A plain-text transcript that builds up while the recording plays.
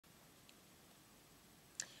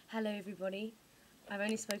Hello everybody. I've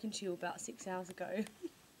only spoken to you about 6 hours ago.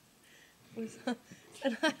 And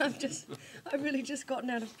I've really just gotten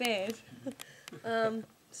out of bed.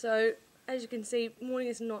 So as you can see, morning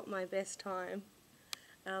is not my best time.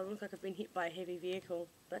 Looks like I've been hit by a heavy vehicle.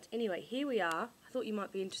 But anyway, here we are. I thought you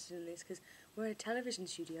might be interested in this because we're at a television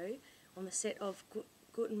studio on the set of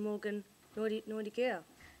Guten Morgen, Naughty Girl,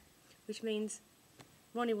 which means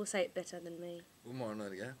Ronnie will say it better than me. God morgon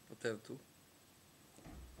Norge på TV2.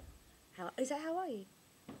 Is that How Are You?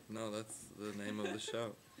 No, that's the name of the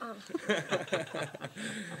show. Oh.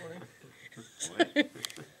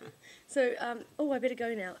 So, I better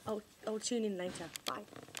go now. I'll tune in later. Bye.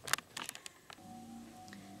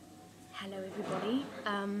 Hello everybody.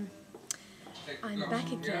 I'm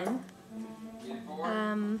back again.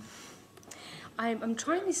 I'm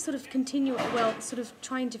trying this sort of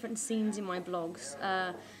trying different scenes in my blogs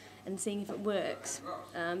and seeing if it works,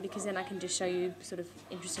 because then I can just show you sort of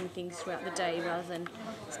interesting things throughout the day rather than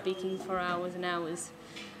speaking for hours and hours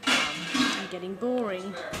and getting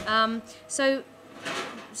boring. So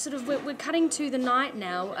sort of we're cutting to the night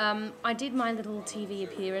now. I did my little TV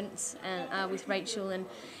appearance with Rachel and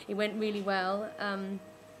it went really well.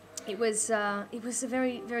 It was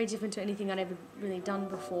very, very different to anything I'd ever really done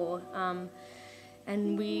before.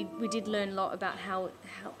 And we did learn a lot about how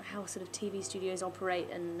sort of TV studios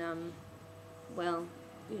operate and well,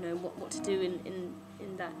 you know, what to do in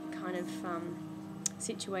that kind of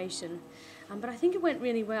situation. But I think it went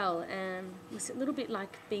really well, and it was a little bit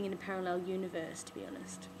like being in a parallel universe, to be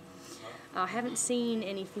honest. I haven't seen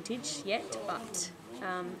any footage yet, but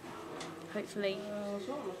hopefully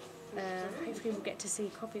we'll get to see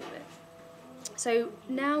a copy of it. So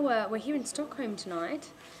now we're here in Stockholm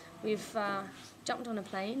tonight. We've jumped on a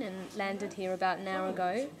plane and landed here about an hour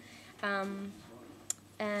ago,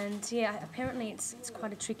 and yeah, apparently it's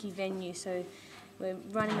quite a tricky venue, so we're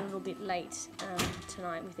running a little bit late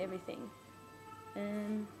tonight with everything.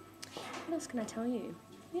 What else can I tell you?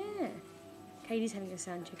 Yeah, Katie's having a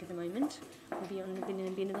sound check at the moment. We'll be on the bin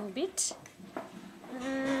in a little bit.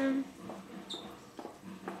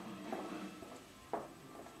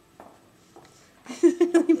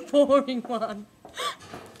 Really boring one.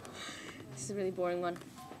 This is a really boring one.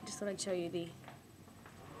 Just thought I'd show you the...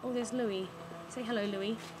 Oh, there's Louis. Say hello,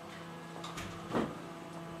 Louis.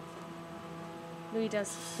 Louis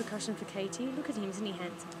does percussion for Katie. Look at him, isn't he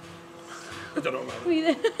handsome? I don't know about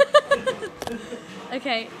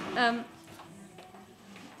Okay,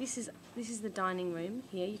 this is the dining room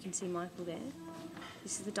here. You can see Michael there.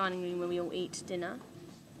 This is the dining room where we all eat dinner.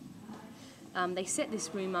 They set this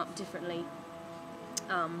room up differently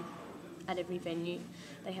at every venue.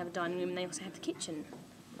 They have a dining room and they also have the kitchen,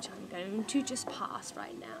 which I'm going to just pass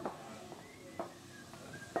right now.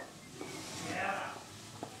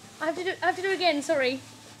 I have to do it again, sorry.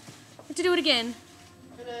 I have to do it again.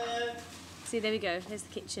 Hello. See, there we go, there's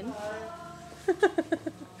the kitchen.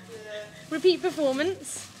 Repeat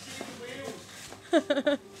performance.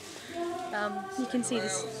 You can see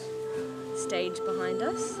this stage behind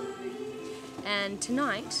us. And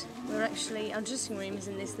tonight, we're actually, our dressing room is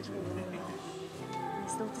in this little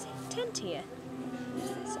tent here.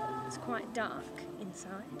 So it's quite dark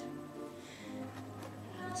inside.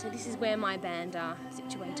 So this is where my band are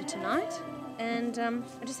situated tonight. And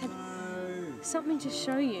I just had something to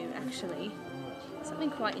show you, actually.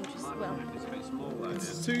 Something quite interesting. Well,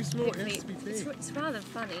 it's too small. It has to be big. It's rather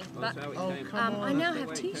funny, but oh, come on. I now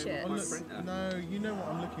have t-shirts. No, you know what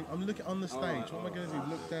I'm looking on the stage. What am I going to do?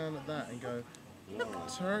 Look down at that and go,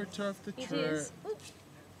 turf the church.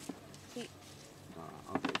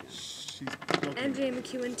 She's Andrea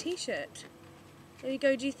McEwan t-shirt. There you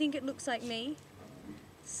go. Do you think it looks like me?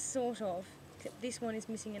 Sort of. This one is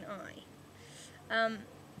missing an eye.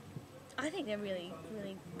 I think they're really,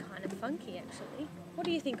 really kind of funky, actually. What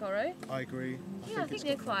do you think, Oro? I agree. I think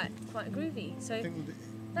they're quite groovy. So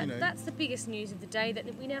that's the biggest news of the day, that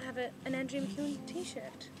we now have an Andrea McEwan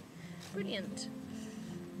t-shirt. Brilliant.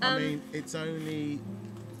 I mean, it's only...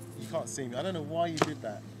 You can't see me. I don't know why you did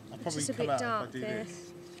that. I'll probably come out if I do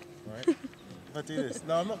this. Right? If I do this.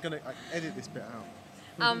 No, I'm not going to edit this bit out.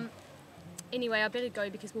 Anyway, I better go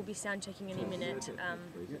because we'll be sound checking in a minute.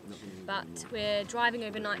 But we're driving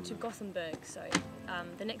overnight to Gothenburg, so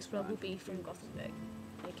the next vlog will be from Gothenburg.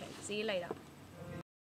 Okay, see you later.